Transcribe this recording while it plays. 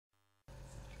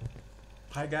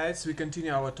Hi guys, we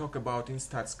continue our talk about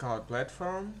InstatScout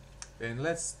platform. In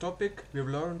last topic we've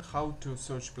learned how to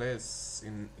search players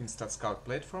in InstatScout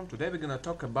platform. Today we're gonna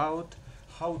talk about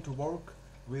how to work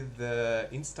with the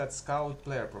InstatScout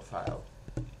player profile.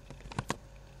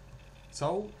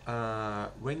 So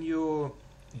when you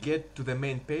get to the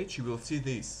main page you will see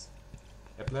this: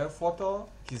 a player photo,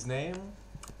 his name,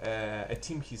 a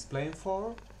team he's playing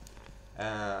for,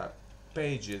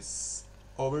 pages,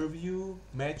 overview,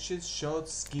 matches,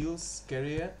 shots, skills,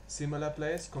 career, similar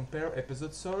players, compare,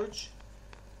 episode search.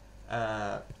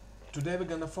 Today we're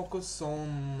gonna focus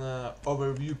on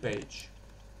overview page.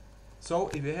 So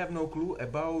if you have no clue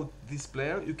about this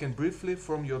player, you can briefly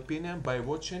form your opinion by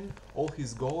watching all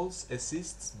his goals,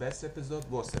 assists, best episode,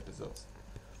 worst episodes.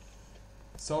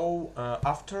 So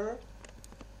after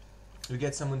you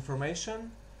get some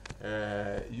information,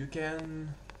 you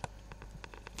can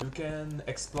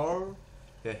explore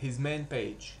his main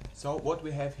page. So what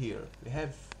we have here, we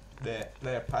have the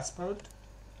player passport,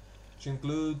 which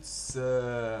includes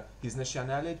his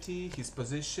nationality, his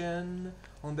position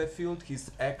on the field, his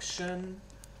action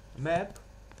map,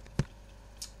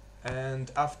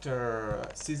 and after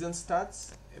season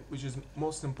stats, which is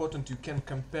most important, you can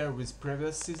compare with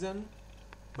previous season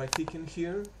by clicking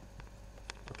here.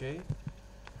 Okay.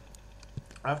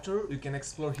 After, you can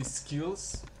explore his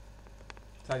skills,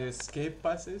 such as escape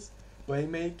passes,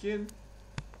 playmaking,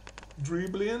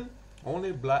 dribbling,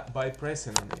 only by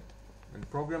pressing on it, and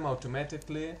program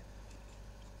automatically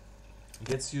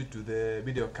gets you to the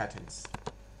video cuttings.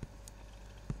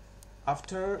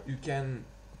 After, you can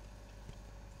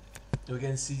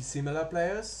see similar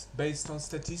players based on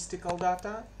statistical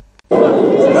data.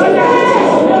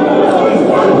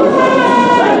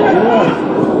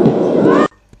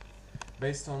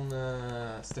 Based on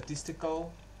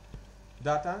statistical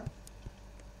data.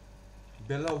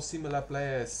 Below similar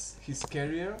players, his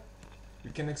career.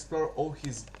 You can explore all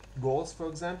his goals, for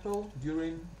example,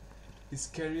 during his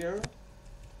career,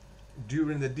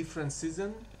 during the different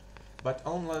season. But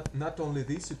not only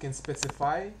this, you can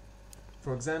specify,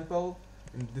 for example,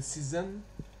 in the season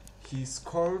he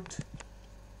scored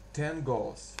 10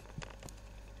 goals.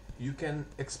 You can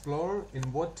explore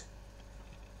in what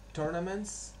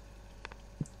tournaments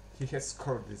he has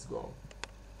scored this goal.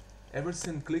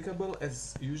 Everything clickable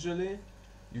as usually.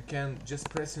 You can just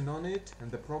pressing on it and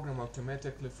the program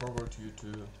automatically forward you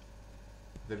to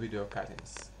the video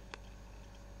cuttings.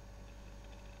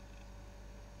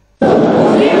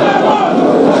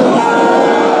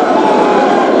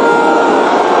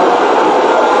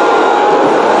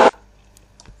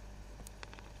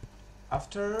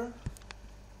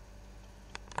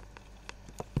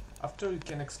 After you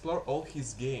can explore all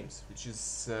his games, which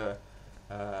is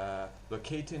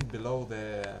located below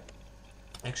the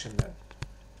action map.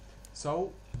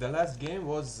 So the last game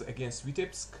was against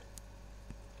Vitebsk.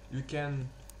 You can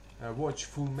watch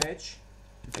full match.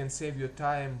 You can save your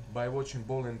time by watching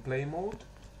ball and play mode,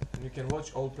 and you can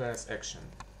watch all players action.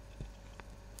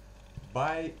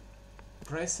 By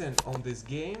pressing on this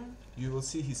game, you will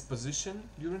see his position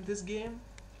during this game.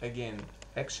 Again,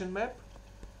 action map,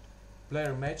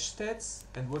 player match stats,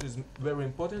 and what is very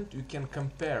important, you can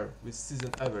compare with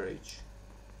season average.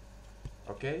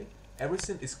 Okay,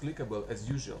 everything is clickable as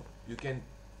usual. You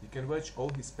can watch all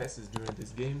his passes during this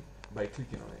game by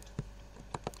clicking on it.